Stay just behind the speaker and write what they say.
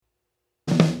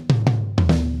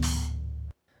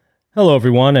Hello,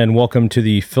 everyone, and welcome to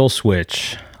the Phil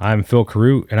Switch. I'm Phil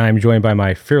Carute, and I'm joined by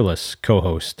my fearless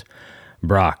co-host,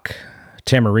 Brock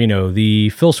Tamarino. The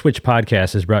Phil Switch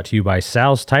podcast is brought to you by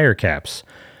Sal's Tire Caps.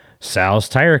 Sal's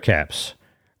Tire Caps.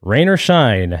 Rain or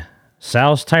shine,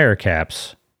 Sal's Tire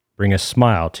Caps bring a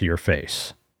smile to your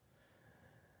face.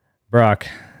 Brock,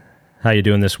 how you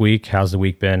doing this week? How's the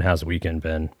week been? How's the weekend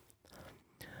been?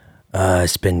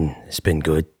 It's been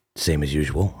good, same as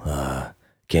usual.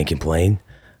 Can't complain.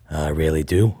 Rarely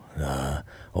do.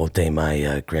 Old thing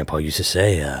my grandpa used to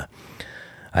say,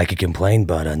 I could complain,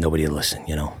 but nobody would listen,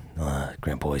 you know.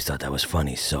 Grandpa always thought that was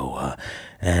funny. So,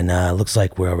 looks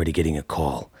like we're already getting a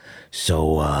call.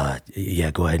 So,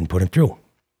 yeah, go ahead and put him through.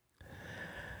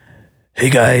 Hey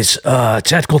guys,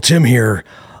 Tactical Tim here.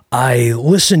 I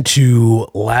listened to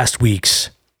last week's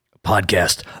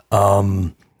podcast.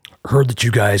 Heard that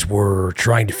you guys were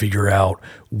trying to figure out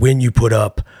when you put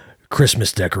up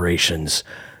Christmas decorations.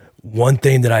 One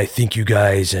thing that I think you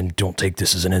guys, and don't take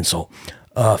this as an insult,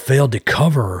 failed to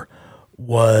cover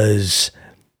was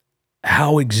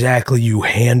how exactly you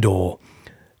handle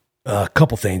a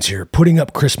couple things here. Putting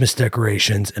up Christmas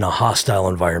decorations in a hostile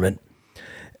environment,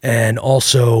 and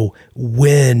also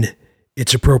when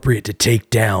it's appropriate to take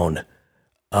down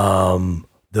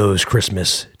those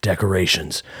Christmas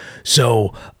decorations.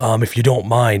 So if you don't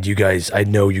mind, you guys, I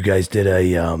know you guys did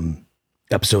a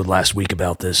episode last week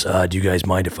about this. Do you guys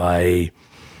mind if I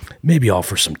maybe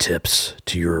offer some tips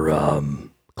to your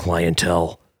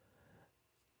clientele?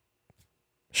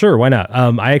 Sure, why not?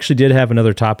 I actually did have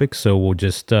another topic, so we'll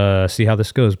just see how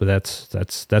this goes. But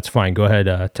that's fine. Go ahead,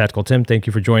 Tactical Tim. Thank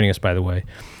you for joining us, by the way.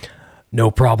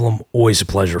 No problem. Always a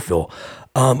pleasure, Phil.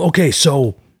 Okay,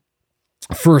 so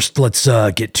first, let's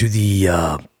get to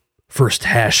the first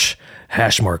hash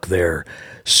mark there.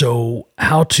 So,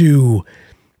 how to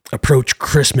approach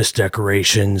Christmas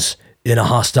decorations in a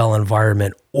hostile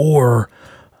environment, or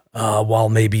while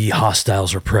maybe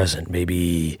hostiles are present.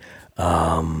 Maybe,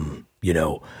 it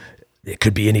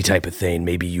could be any type of thing.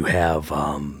 Maybe you have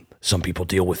some people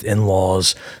deal with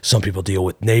in-laws, some people deal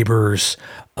with neighbors.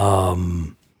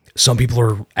 Some people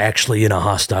are actually in a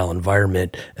hostile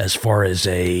environment as far as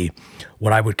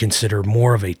what I would consider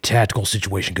more of a tactical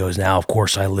situation goes. Now, of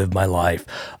course, I live my life,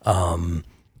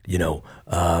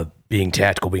 being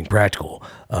tactical, being practical,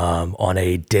 on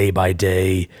a day by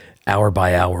day, hour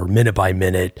by hour, minute by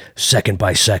minute, second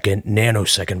by second,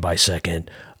 nanosecond by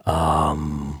second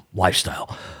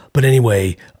lifestyle. But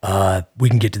anyway, we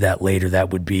can get to that later.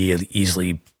 That would be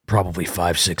easily probably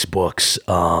 5-6 books,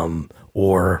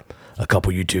 or a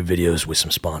couple YouTube videos with some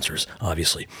sponsors,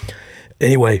 obviously.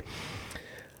 Anyway,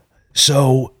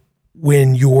 so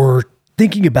when you're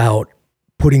thinking about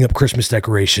putting up Christmas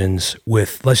decorations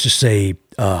with, let's just say,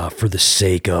 for the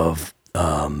sake of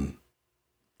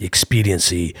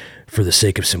expediency, for the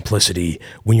sake of simplicity,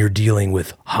 when you're dealing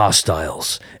with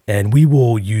hostiles, and we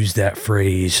will use that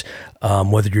phrase,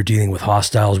 whether you're dealing with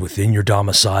hostiles within your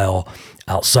domicile,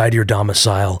 outside your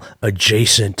domicile,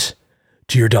 adjacent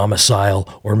to your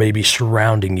domicile, or maybe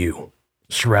surrounding you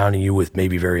with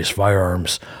maybe various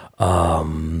firearms,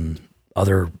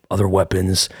 other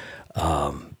weapons.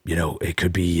 It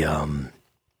could be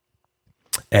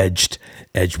edged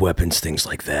weapons, things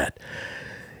like that.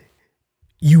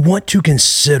 You want to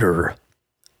consider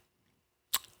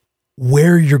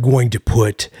where you're going to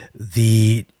put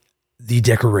the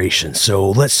decorations.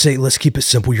 So let's keep it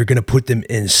simple. You're going to put them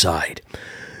inside.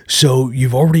 So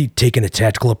you've already taken a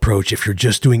tactical approach. If you're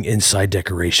just doing inside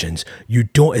decorations, you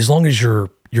don't, as long as your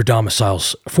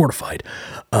domicile's fortified,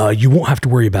 you won't have to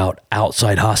worry about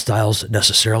outside hostiles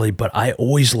necessarily. But I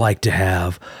always like to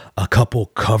have a couple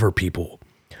cover people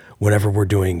whenever we're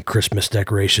doing Christmas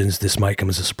decorations. This might come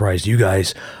as a surprise to you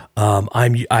guys.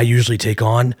 I usually take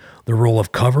on the role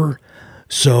of cover.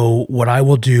 So what I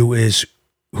will do is,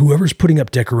 whoever's putting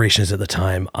up decorations at the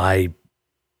time, I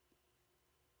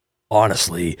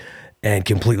honestly and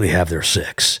completely have their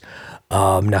 6.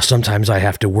 Now, sometimes I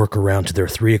have to work around to their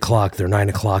 3 o'clock, their 9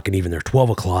 o'clock, and even their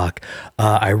 12 o'clock.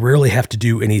 I rarely have to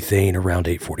do anything around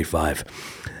 8:45.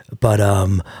 But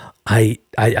I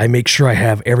make sure I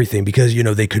have everything, because,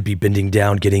 they could be bending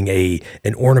down, getting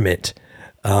an ornament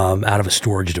out of a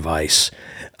storage device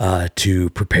to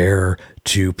prepare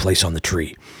to place on the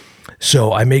tree.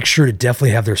 So I make sure to definitely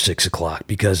have their 6 o'clock,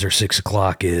 because their 6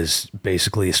 o'clock is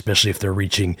basically, especially if they're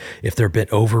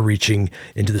bent over, reaching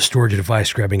into the storage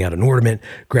device, grabbing out an ornament,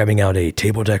 grabbing out a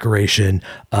table decoration.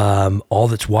 All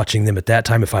that's watching them at that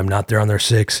time, if I'm not there on their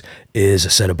 6, is a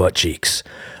set of butt cheeks.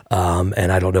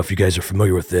 And I don't know if you guys are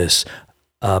familiar with this.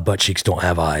 Butt cheeks don't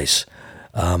have eyes.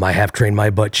 I have trained my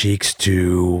butt cheeks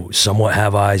to somewhat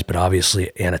have eyes, but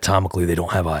obviously anatomically they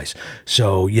don't have eyes.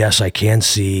 So yes, I can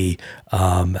see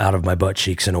out of my butt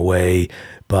cheeks in a way,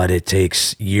 but it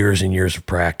takes years and years of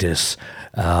practice.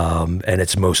 And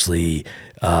it's mostly,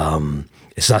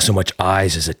 it's not so much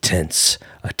eyes as a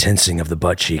tensing of the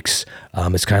butt cheeks.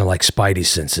 It's kind of like Spidey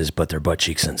senses, but they're butt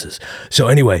cheek senses. So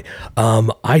anyway,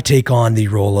 I take on the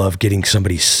role of getting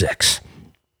somebody 6.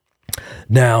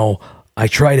 Now, I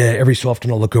try to, every so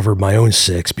often I'll look over my own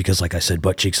 6 because like I said,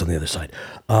 butt cheeks on the other side.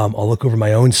 I'll look over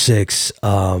my own 6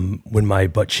 when my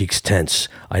butt cheeks tense.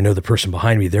 I know the person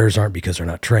behind me, theirs aren't because they're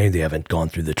not trained. They haven't gone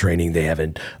through the training. They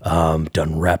haven't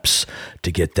done reps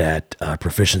to get that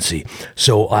proficiency.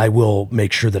 So I will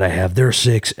make sure that I have their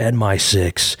 6 and my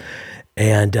 6.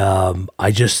 And I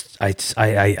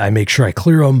make sure I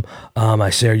clear them. I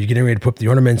say, are you getting ready to put up the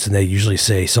ornaments? And they usually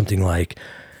say something like,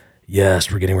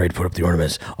 yes, we're getting ready to put up the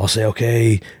ornaments. I'll say,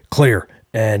 okay, clear.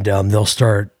 And they'll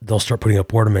start putting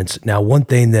up ornaments. Now, one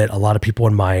thing that a lot of people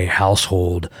in my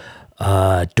household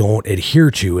don't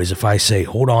adhere to is if I say,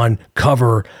 hold on,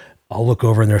 cover, I'll look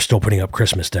over and they're still putting up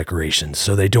Christmas decorations.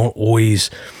 So they don't always,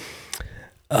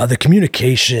 the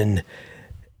communication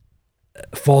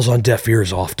falls on deaf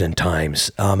ears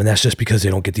oftentimes. And that's just because they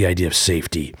don't get the idea of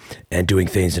safety and doing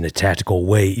things in a tactical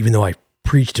way, even though I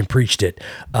preached it.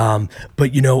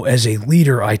 But as a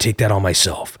leader, I take that on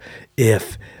myself.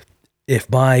 If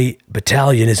my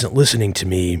battalion isn't listening to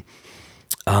me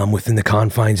within the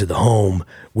confines of the home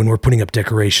when we're putting up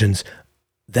decorations,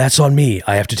 that's on me.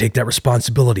 I have to take that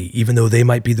responsibility, even though they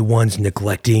might be the ones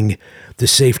neglecting the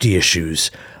safety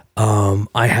issues.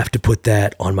 I have to put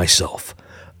that on myself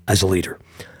as a leader.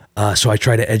 So I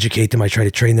try to educate them. I try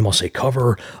to train them. I'll say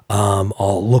cover.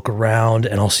 I'll look around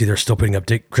and I'll see they're still putting up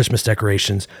Christmas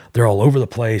decorations. They're all over the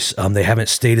place. They haven't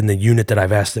stayed in the unit that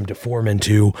I've asked them to form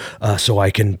into, so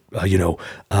I can,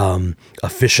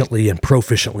 efficiently and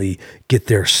proficiently get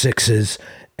their 6s.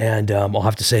 And I'll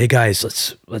have to say, hey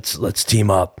guys, let's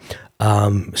team up.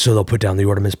 So they'll put down the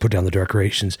ornaments, put down the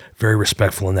decorations. Very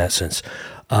respectful in that sense.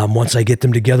 Once I get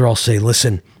them together, I'll say,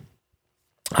 listen,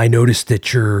 I noticed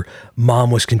that your mom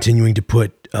was continuing to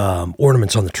put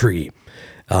ornaments on the tree,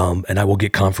 and I will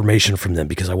get confirmation from them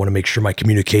because I want to make sure my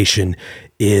communication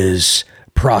is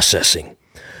processing.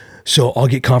 So I'll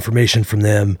get confirmation from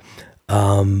them.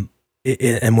 And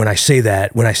when I say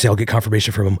I'll get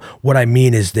confirmation from them, what I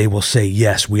mean is they will say,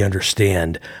 yes, we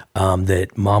understand that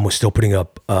mom was still putting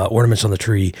up ornaments on the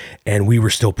tree and we were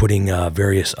still putting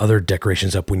various other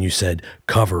decorations up when you said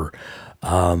cover.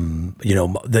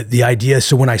 The idea,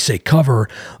 so when I say cover,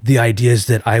 the idea is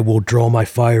that I will draw my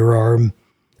firearm,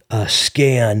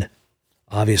 scan,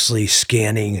 obviously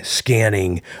scanning,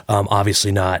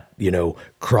 obviously not,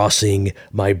 crossing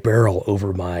my barrel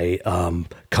over my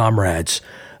comrades.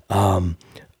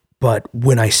 But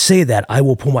when I say that, I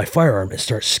will pull my firearm and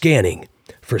start scanning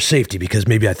for safety because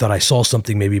maybe I thought I saw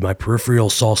something, maybe my peripheral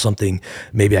saw something,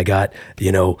 maybe I got,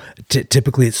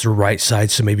 typically it's the right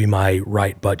side, so maybe my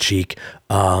right butt cheek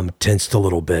tensed a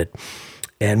little bit.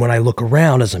 And when I look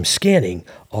around as I'm scanning,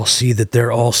 I'll see that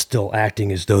they're all still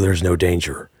acting as though there's no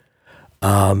danger.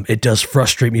 It does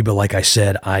frustrate me, but like I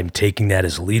said, I'm taking that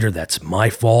as a leader. That's my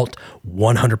fault,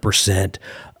 100%.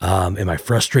 Am I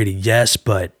frustrated? Yes,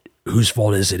 but whose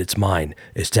fault is it? It's mine.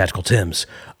 It's Tactical Tim's,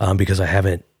 because I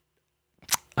haven't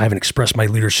expressed my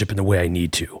leadership in the way I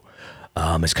need to.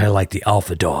 It's kind of like the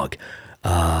alpha dog.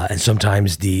 And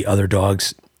sometimes the other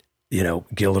dogs, get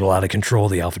a little out of control.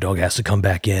 The alpha dog has to come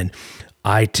back in.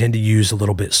 I tend to use a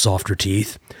little bit softer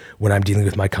teeth when I'm dealing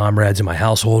with my comrades in my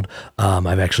household.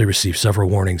 I've actually received several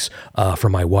warnings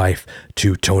from my wife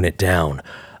to tone it down,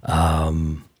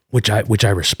 which I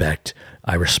respect.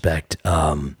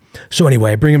 So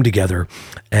anyway, I bring them together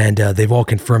and they've all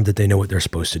confirmed that they know what they're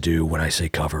supposed to do when I say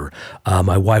cover.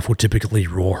 My wife will typically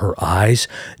roll her eyes.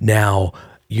 Now,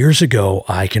 years ago,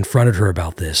 I confronted her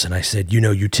about this and I said,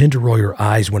 you tend to roll your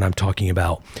eyes when I'm talking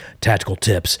about tactical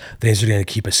tips, things that are going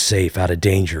to keep us safe, out of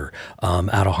danger,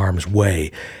 out of harm's way.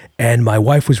 And my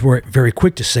wife was very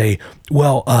quick to say,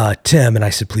 well, Tim, and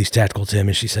I said, please, Tactical Tim.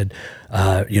 And she said,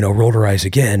 rolled her eyes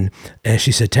again. And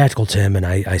she said, Tactical Tim. And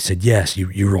I said, yes,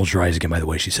 you rolled your eyes again, by the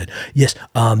way. She said, yes,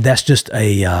 that's just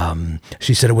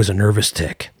she said it was a nervous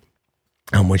tick.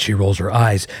 When she rolls her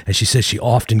eyes, and she says she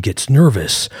often gets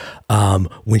nervous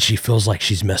when she feels like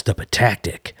she's messed up a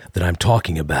tactic that I'm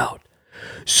talking about.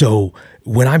 So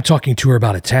when I'm talking to her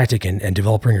about a tactic and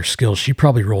developing her skills, she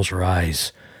probably rolls her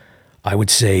eyes. I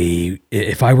would say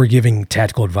if I were giving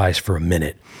tactical advice for a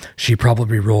minute, she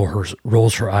probably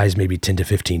rolls her eyes maybe 10 to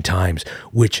 15 times,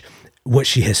 which what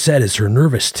she has said is her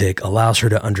nervous tick allows her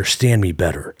to understand me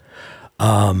better.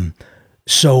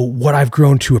 So what I've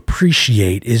grown to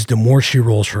appreciate is the more she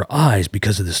rolls her eyes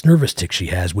because of this nervous tic she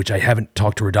has, which I haven't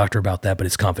talked to her doctor about that, but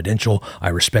it's confidential. I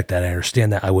respect that. I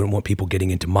understand that. I wouldn't want people getting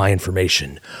into my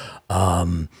information.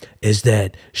 Is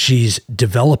that she's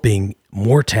developing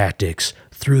more tactics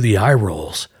through the eye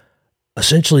rolls,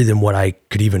 essentially than what I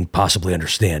could even possibly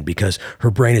understand, because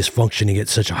her brain is functioning at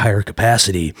such a higher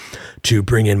capacity to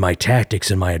bring in my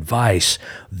tactics and my advice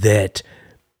that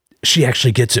she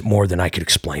actually gets it more than I could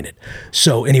explain it.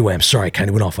 So anyway, I'm sorry, I kind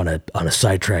of went off on a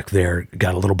sidetrack there.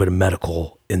 Got a little bit of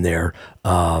medical in there,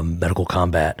 medical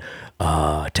combat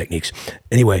techniques.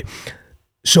 Anyway,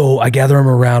 so I gather I'm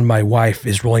around. My wife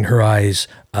is rolling her eyes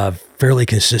fairly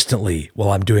consistently while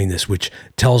I'm doing this, which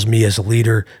tells me as a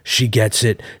leader, she gets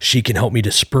it. She can help me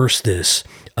disperse this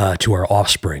to our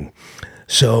offspring.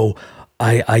 So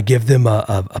I give them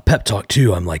a pep talk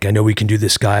too. I'm like, I know we can do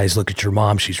this, guys. Look at your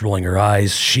mom. She's rolling her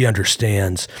eyes. She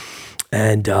understands.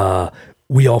 And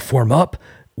we all form up.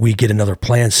 We get another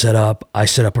plan set up. I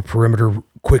set up a perimeter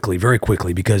quickly, very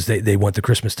quickly, because they want the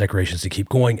Christmas decorations to keep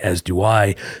going, as do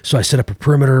I. So I set up a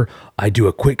perimeter. I do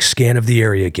a quick scan of the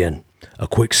area again. A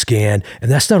quick scan. And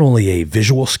that's not only a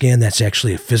visual scan, that's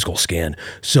actually a physical scan.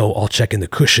 So I'll check in the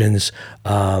cushions.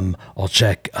 I'll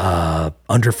check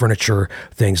under furniture,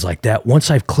 things like that.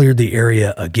 Once I've cleared the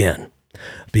area again,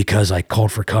 because I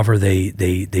called for cover, they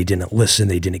didn't listen.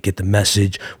 They didn't get the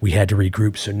message. We had to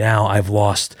regroup. So now I've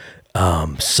lost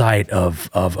sight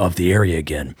of the area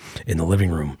again in the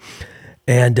living room.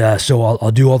 And so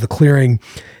I'll do all the clearing.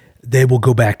 They will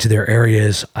go back to their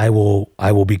areas. I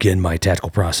will begin my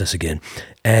tactical process again.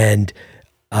 And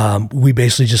we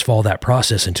basically just follow that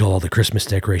process until all the Christmas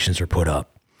decorations are put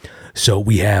up. So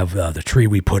we have the tree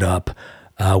we put up,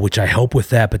 which I help with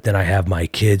that, but then I have my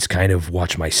kids kind of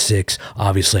watch my six.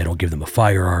 Obviously, I don't give them a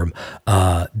firearm.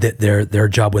 Their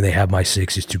job when they have my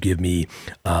six is to give me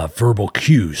verbal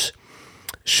cues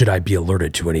should I be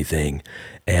alerted to anything.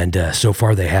 And so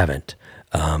far they haven't.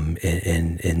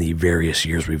 In the various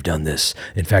years we've done this.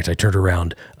 In fact, I turned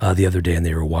around the other day and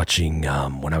they were watching,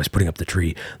 when I was putting up the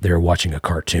tree, they were watching a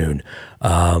cartoon.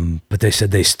 But they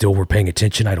said they still were paying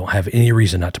attention. I don't have any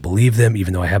reason not to believe them,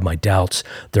 even though I have my doubts.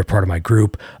 They're part of my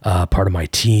group, part of my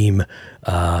team,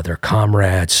 they're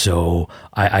comrades. So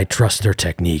I trust their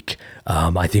technique.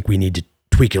 I think we need to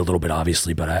tweak it a little bit,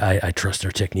 obviously, but I trust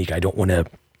their technique. I don't want to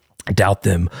doubt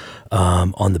them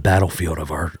on the battlefield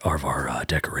of our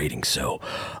decorating. So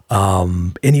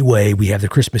anyway, we have the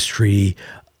Christmas tree.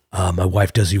 My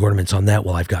wife does the ornaments on that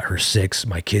while I've got her six.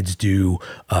 My kids do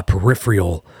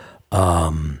peripheral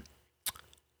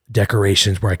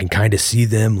decorations where I can kind of see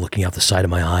them looking out the side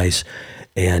of my eyes.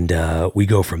 And we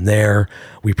go from there.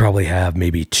 We probably have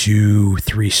maybe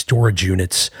 2-3 storage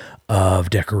units of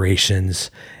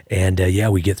decorations. And yeah,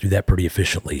 we get through that pretty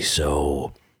efficiently.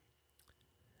 So,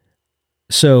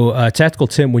 Tactical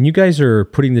Tim, when you guys are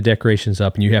putting the decorations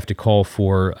up and you have to call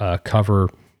for cover,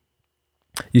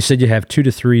 you said you have 2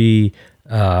 to 3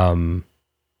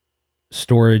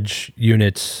 storage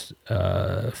units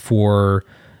for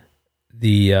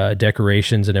the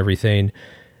decorations and everything.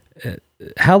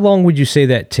 How long would you say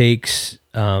that takes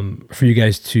for you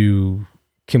guys to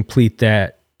complete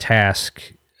that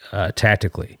task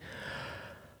tactically?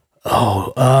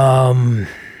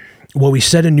 Well, we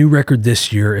set a new record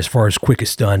this year as far as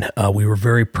quickest done. We were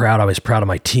very proud. I was proud of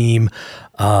my team.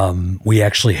 We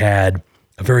actually had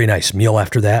a very nice meal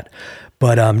after that.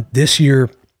 But this year,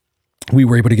 we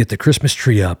were able to get the Christmas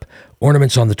tree up,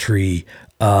 ornaments on the tree,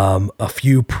 a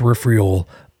few peripheral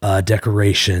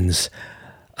decorations.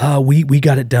 We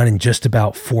got it done in just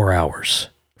about 4 hours.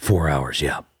 4 hours,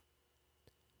 yeah.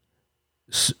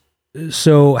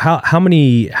 So how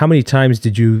many times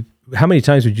would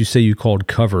you say you called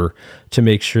cover to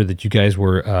make sure that you guys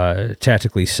were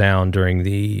tactically sound during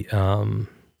the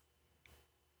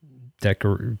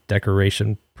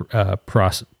decoration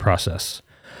process?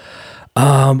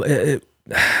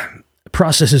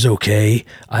 Process is okay.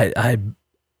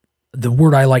 The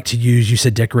word I like to use, you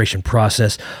said decoration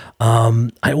process. I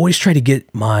always try to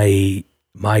get my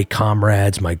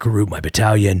comrades, my group, my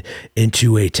battalion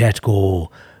into a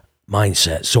tactical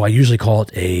mindset. So I usually call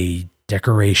it a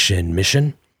decoration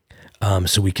mission.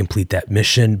 So we complete that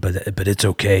mission, but it's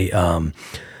okay.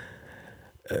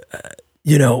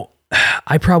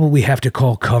 I probably have to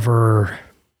call cover,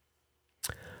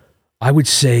 I would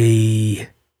say,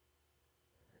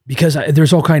 because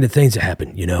there's all kind of things that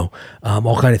happen,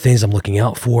 all kind of things I'm looking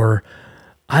out for.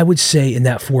 I would say in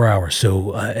that 4 hours.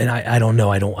 So, and I don't know,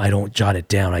 I don't jot it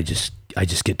down. I just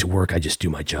get to work. I just do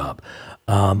my job.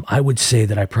 I would say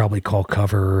that I probably call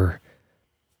cover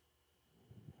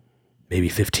maybe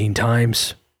 15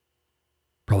 times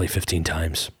probably 15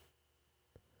 times.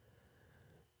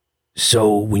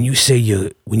 So when you say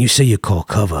you call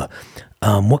cover,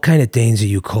 what kind of things are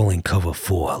you calling cover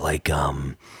for? Like,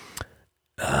 do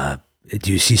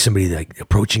you see somebody like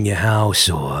approaching your house,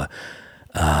 or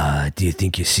do you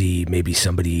think you see maybe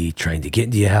somebody trying to get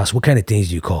into your house? What kind of things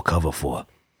do you call cover for?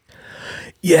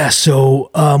 Yeah, so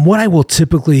what I will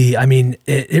typically,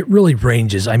 it really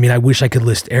ranges. I wish I could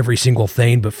list every single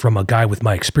thing, but from a guy with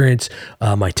my experience,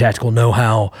 my tactical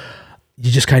know-how,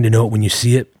 you just kind of know it when you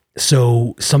see it.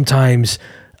 So sometimes,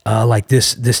 like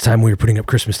this time we were putting up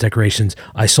Christmas decorations,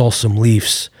 I saw some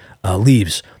leaves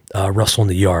rustle in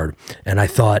the yard, and I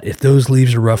thought, if those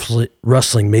leaves are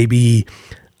rustling, maybe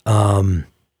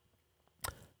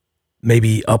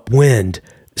upwind,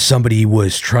 somebody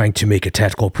was trying to make a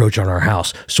tactical approach on our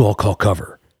house, so I'll call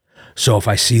cover. So if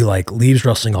I see like leaves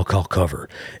rustling, I'll call cover.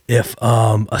 If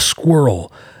a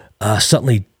squirrel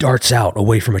suddenly darts out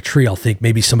away from a tree, I'll think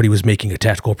maybe somebody was making a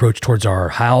tactical approach towards our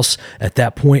house at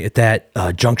that point, at that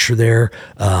juncture there,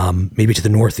 maybe to the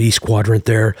northeast quadrant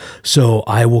there. So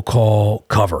I will call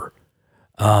cover.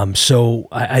 So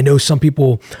I know some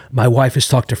people, my wife has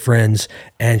talked to friends,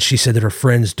 and she said that her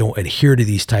friends don't adhere to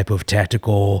these type of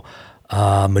tactical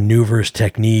maneuvers,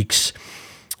 techniques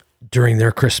during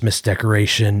their Christmas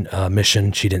decoration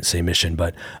mission. She didn't say mission,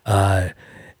 but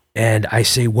and I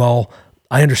say, well,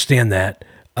 I understand that.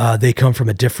 They come from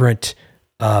a different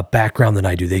background than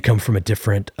I do. They come from a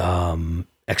different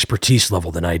expertise level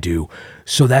than I do.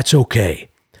 So that's okay.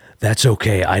 That's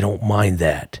okay. I don't mind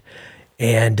that.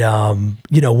 And,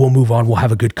 we'll move on. We'll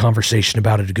have a good conversation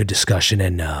about it, a good discussion,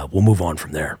 and we'll move on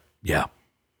from there. Yeah.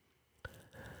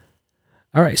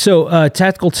 All right. So,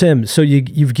 Tactical Tim, so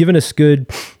you've given us good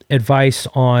advice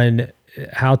on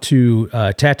how to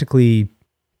tactically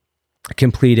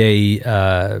complete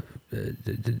a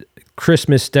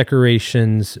Christmas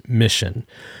decorations mission.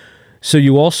 So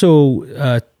you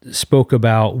also spoke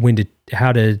about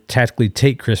how to tactically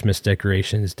take Christmas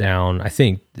decorations down. I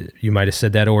think you might have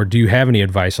said that, or do you have any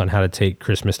advice on how to take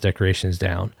Christmas decorations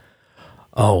down?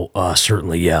 Oh,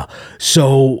 certainly, yeah.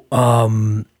 So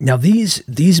now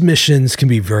these missions can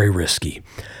be very risky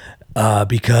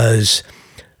because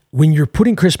when you're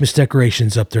putting Christmas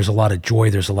decorations up, there's a lot of joy,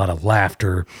 there's a lot of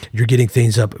laughter. You're getting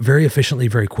things up very efficiently,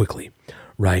 very quickly,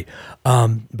 right?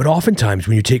 But oftentimes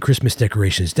when you take Christmas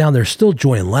decorations down, there's still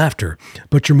joy and laughter,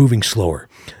 but you're moving slower.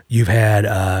 You've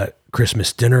had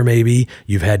Christmas dinner, maybe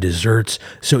you've had desserts.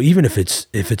 So even if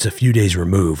it's a few days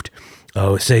removed,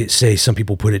 say some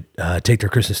people take their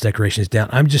Christmas decorations down.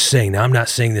 I'm just saying, now I'm not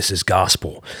saying this is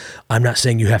gospel. I'm not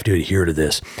saying you have to adhere to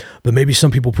this, but maybe some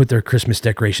people put their Christmas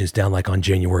decorations down like on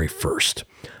January 1st,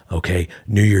 okay,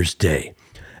 New Year's Day.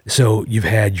 So you've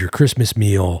had your Christmas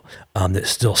meal that's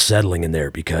still settling in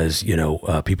there because,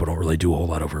 people don't really do a whole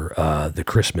lot over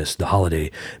the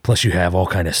holiday. Plus you have all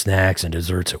kind of snacks and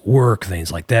desserts at work, things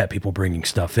like that, people bringing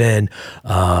stuff in.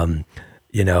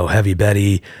 Heavy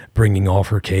Betty bringing all of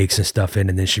her cakes and stuff in,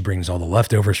 and then she brings all the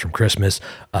leftovers from Christmas.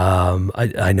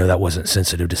 I know that wasn't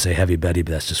sensitive to say Heavy Betty,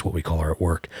 but that's just what we call her at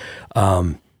work.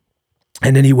 And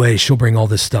anyway, she'll bring all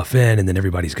this stuff in, and then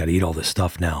everybody's got to eat all this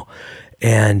stuff now.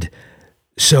 And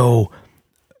so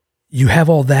you have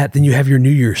all that, then you have your New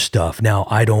Year's stuff. Now,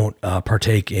 I don't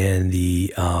partake in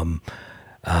the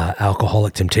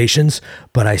alcoholic temptations,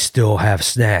 but I still have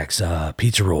snacks.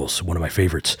 Pizza rolls, one of my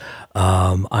favorites.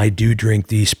 I do drink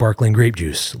the sparkling grape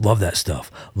juice. Love that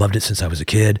stuff. Loved it since I was a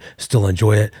kid. Still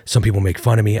enjoy it. Some people make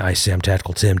fun of me. I say I'm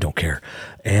Tactical Tim, don't care.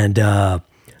 And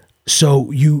so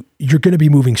you're going to be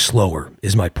moving slower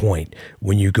is my point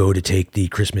when you go to take the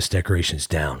Christmas decorations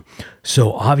down.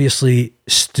 So obviously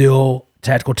still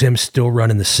Tactical Tim, still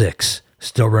running the six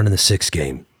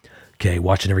game. Okay.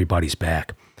 Watching everybody's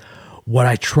back. What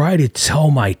I try to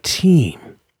tell my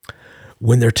team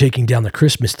when they're taking down the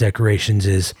Christmas decorations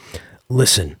is,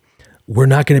 listen, we're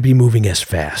not going to be moving as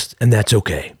fast, and that's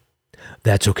okay.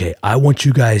 That's okay. I want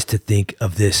you guys to think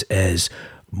of this as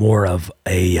more of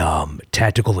a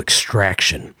tactical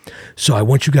extraction. So I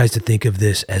want you guys to think of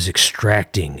this as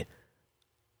extracting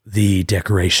the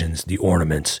decorations, the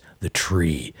ornaments, the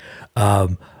tree.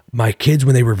 My kids,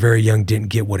 when they were very young, didn't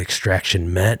get what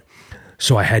extraction meant,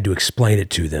 so I had to explain it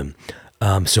to them.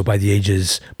 So by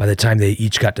the time they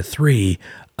each got to 3,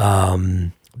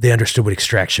 they understood what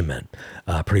extraction meant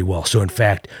pretty well. So in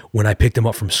fact, when I picked them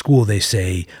up from school, they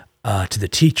say to the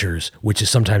teachers, which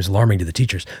is sometimes alarming to the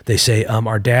teachers, they say,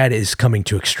 our dad is coming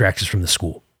to extract us from the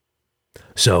school.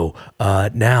 So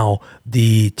now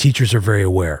the teachers are very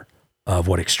aware of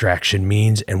what extraction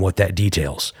means and what that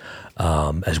details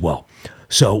as well.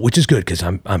 So, which is good because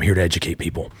I'm here to educate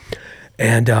people.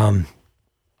 And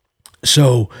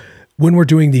so when we're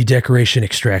doing the decoration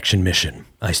extraction mission,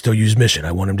 I still use mission.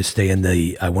 I want him to stay in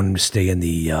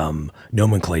the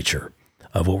nomenclature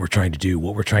of what we're trying to do,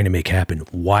 what we're trying to make happen,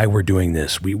 why we're doing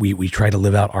this. We try to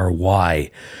live out our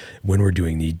why when we're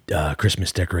doing the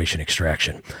Christmas decoration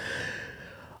extraction.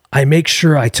 I make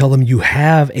sure I tell them you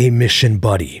have a mission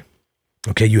buddy.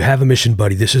 Okay, you have a mission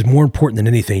buddy. This is more important than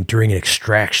anything during an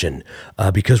extraction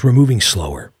because we're moving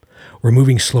slower. We're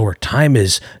moving slower. Time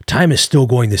is still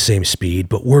going the same speed,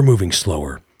 but we're moving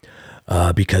slower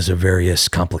because of various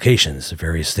complications,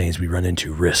 various things we run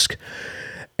into, risk.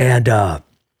 And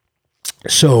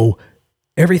so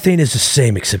everything is the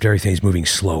same except everything's moving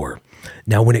slower.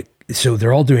 Now, so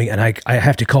they're all doing, and I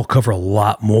have to cover a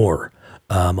lot more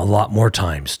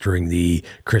times during the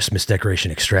Christmas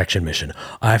decoration extraction mission.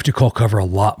 I have to cover a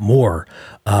lot more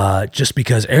just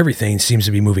because everything seems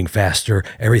to be moving faster,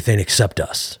 everything except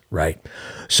us, right?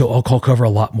 So I'll cover a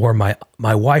lot more.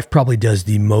 My wife probably does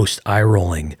the most eye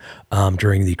rolling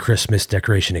during the Christmas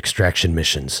decoration extraction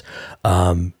missions.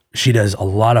 She does a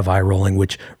lot of eye rolling,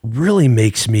 which really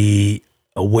makes me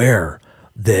aware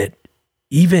that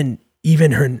even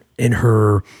in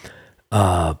her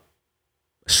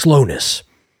slowness,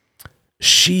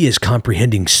 she is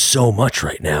comprehending so much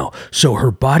right now. So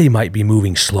her body might be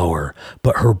moving slower,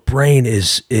 but her brain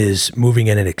is moving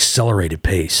at an accelerated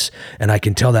pace. And I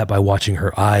can tell that by watching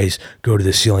her eyes go to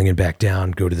the ceiling and back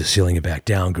down, go to the ceiling and back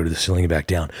down, go to the ceiling and back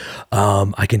down.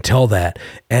 I can tell that.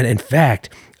 And in fact,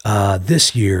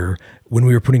 this year, when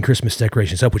we were putting Christmas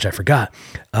decorations up, which I forgot,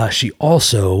 she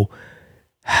also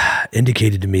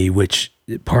indicated to me, which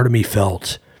part of me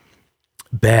felt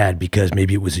bad because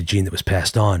maybe it was a gene that was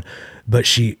passed on, but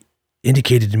she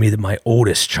indicated to me that my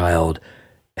oldest child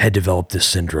had developed this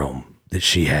syndrome that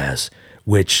she has,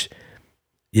 which,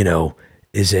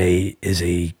 is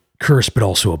a curse, but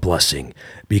also a blessing,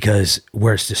 because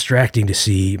where it's distracting to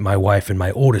see my wife and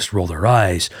my oldest roll their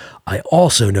eyes, I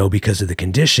also know because of the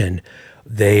condition,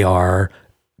 they are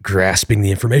grasping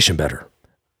the information better.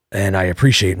 And I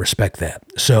appreciate and respect that.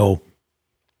 So,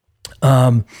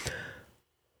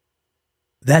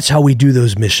 that's how we do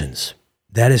those missions.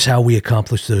 That is how we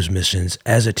accomplish those missions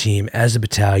as a team, as a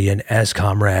battalion, as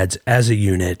comrades, as a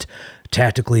unit,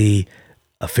 tactically,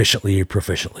 efficiently,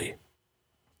 proficiently.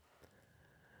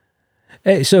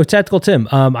 Hey, so Tactical Tim,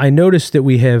 I noticed that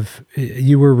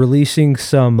you were releasing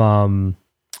some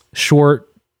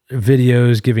short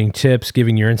videos, giving tips,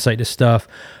 giving your insight to stuff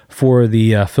for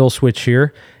the Fill Switch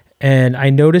here. And I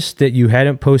noticed that you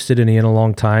hadn't posted any in a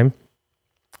long time.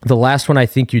 The last one I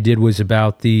think you did was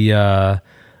about the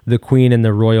Queen and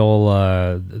the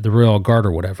Royal Guard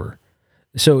or whatever.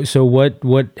 So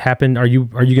what happened? Are you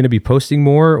going to be posting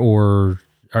more, or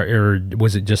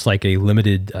was it just like a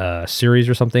limited series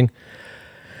or something?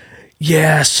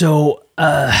 Yeah. So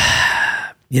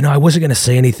I wasn't going to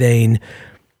say anything.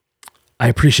 I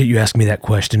appreciate you asking me that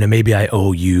question, and maybe I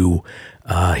owe you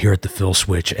here at the Fill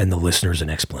Switch and the listeners an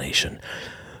explanation.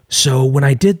 So when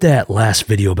I did that last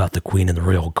video about the Queen and the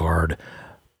Royal Guard,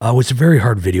 it was a very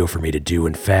hard video for me to do.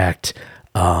 In fact,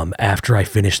 after I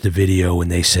finished the video and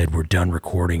they said we're done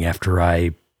recording, after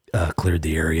I cleared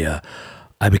the area,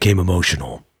 I became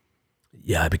emotional.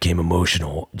 Yeah, I became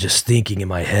emotional just thinking in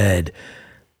my head,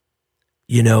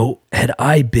 had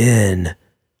I been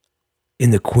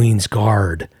in the Queen's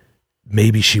Guard,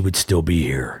 maybe she would still be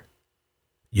here.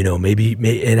 Maybe,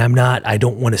 and I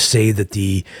don't want to say that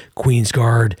the Queen's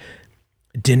Guard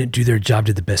didn't do their job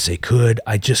to the best they could.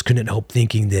 I just couldn't help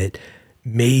thinking that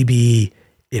maybe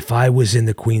if I was in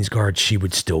the Queen's Guard, she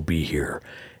would still be here.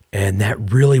 And that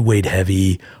really weighed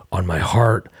heavy on my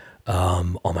heart,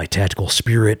 on my tactical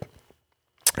spirit.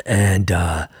 And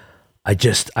I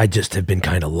just have been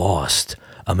kind of lost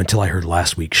until I heard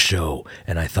last week's show.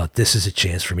 And I thought this is a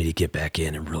chance for me to get back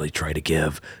in and really try to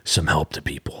give some help to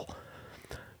people.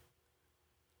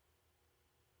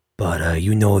 But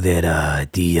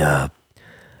that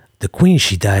the Queen,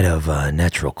 she died of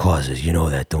natural causes. You know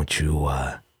that, don't you?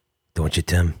 Don't you,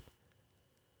 Tim?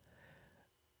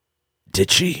 Did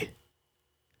she?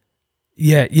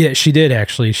 Yeah, she did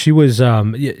actually. She was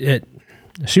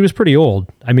she was pretty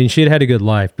old. I mean, she had a good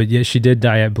life, but yeah, she did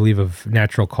die, I believe, of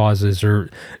natural causes. Or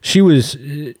she was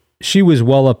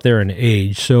well up there in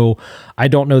age. So I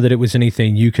don't know that it was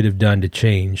anything you could have done to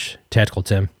change, Tactical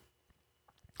Tim.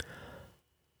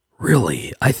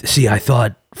 Really? I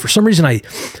thought for some reason I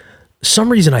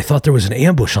thought there was an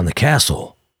ambush on the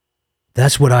castle.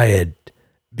 That's what I had,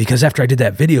 because after I did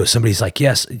that video, somebody's like,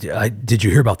 "Yes, did you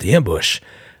hear about the ambush?"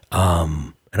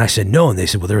 And I said no, and they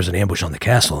said, "Well, there was an ambush on the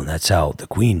castle, and that's how the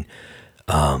Queen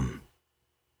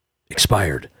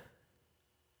expired."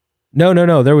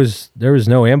 No. There was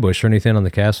no ambush or anything on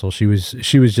the castle. She was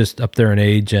just up there in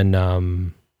age,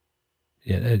 and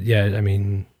yeah. I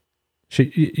mean,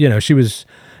 she was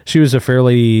a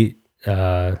fairly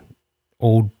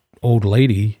old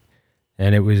lady,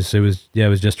 and it was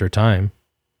just her time.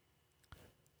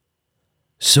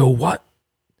 So what?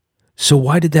 So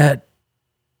why did they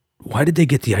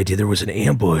get the idea there was an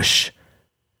ambush?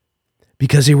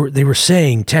 Because they were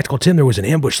saying, Tactical Tim, there was an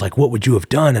ambush. Like, what would you have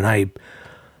done? And I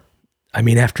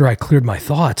mean, after I cleared my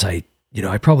thoughts, I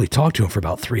probably talked to him for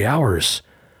about 3 hours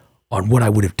on what I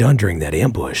would have done during that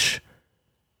ambush.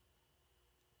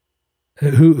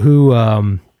 Who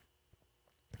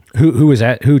was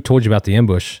that? Who told you about the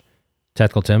ambush?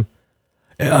 Tactical Tim?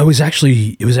 It was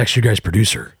actually your guys'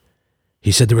 producer.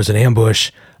 He said there was an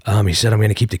ambush. He said, I'm going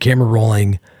to keep the camera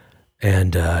rolling.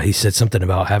 And he said something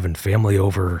about having family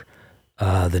over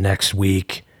the next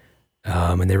week.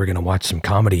 And they were going to watch some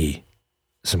comedy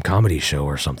show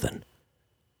or something.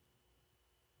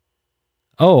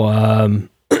 Oh,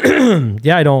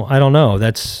 yeah, I don't know.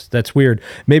 That's weird.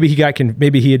 Maybe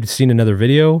he had seen another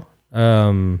video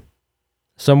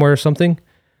somewhere or something.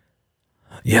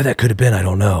 Yeah, that could have been. I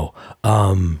don't know.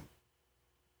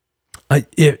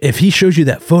 If he shows you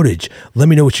that footage, let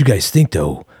me know what you guys think,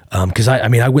 though. Because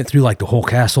I went through like the whole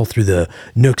castle, through the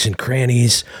nooks and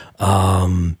crannies.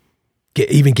 Even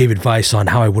gave advice on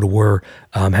how I would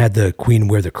have had the queen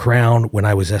wear the crown when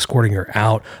I was escorting her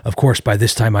out. Of course, by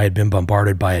this time I had been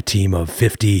bombarded by a team of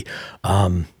 50.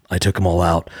 I took them all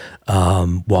out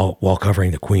while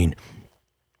covering the queen.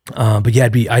 But yeah,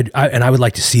 I would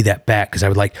like to see that back, because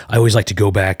I always like to go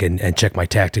back and check my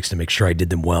tactics to make sure I did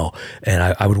them well, and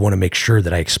I would want to make sure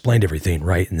that I explained everything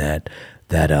right in that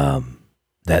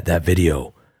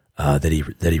video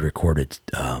that he recorded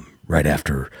right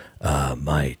after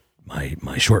my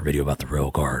short video about the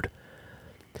Royal Guard.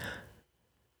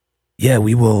 Yeah,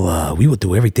 we will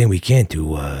do everything we can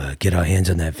to get our hands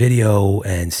on that video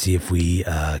and see if we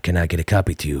cannot get a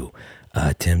copy to you.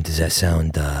 Tim, does that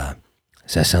sound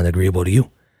agreeable to you?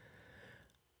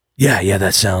 Yeah,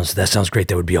 that sounds great.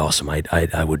 That would be awesome.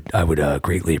 I would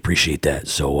greatly appreciate that.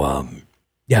 So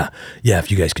yeah, if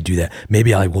you guys could do that,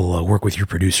 maybe I will work with your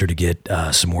producer to get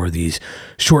some more of these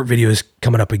short videos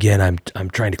coming up again. I'm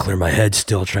trying to clear my head,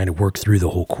 still trying to work through the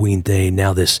whole queen thing.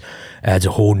 Now this adds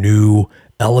a whole new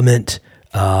element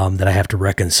that I have to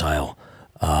reconcile.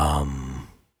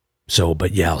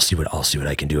 But yeah, I'll see what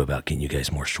I can do about getting you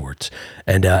guys more shorts.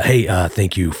 And hey,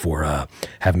 thank you for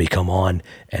having me come on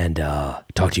and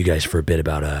talk to you guys for a bit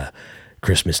about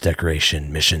Christmas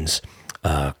decoration missions,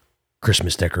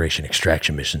 Christmas decoration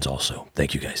extraction missions also.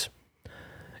 Thank you guys.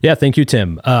 Yeah, thank you,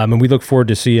 Tim. And we look forward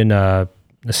to seeing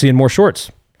more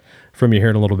shorts from you here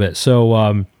in a little bit.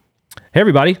 So, hey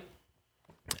everybody,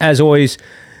 as always,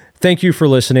 thank you for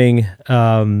listening.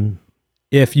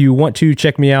 If you want to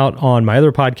check me out on my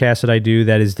other podcast that I do,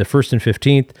 that is the 1st and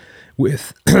 15th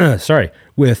with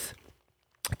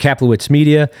Kaplowitz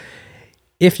Media.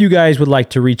 If you guys would like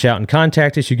to reach out and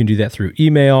contact us, you can do that through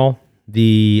email.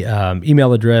 The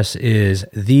email address is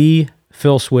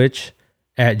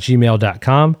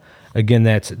thefillswitch@gmail.com. Again,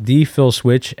 that's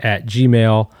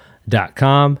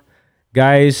thefillswitch@gmail.com.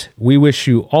 Guys, we wish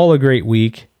you all a great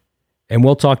week, and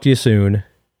we'll talk to you soon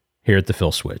here at the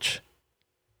Phil Switch.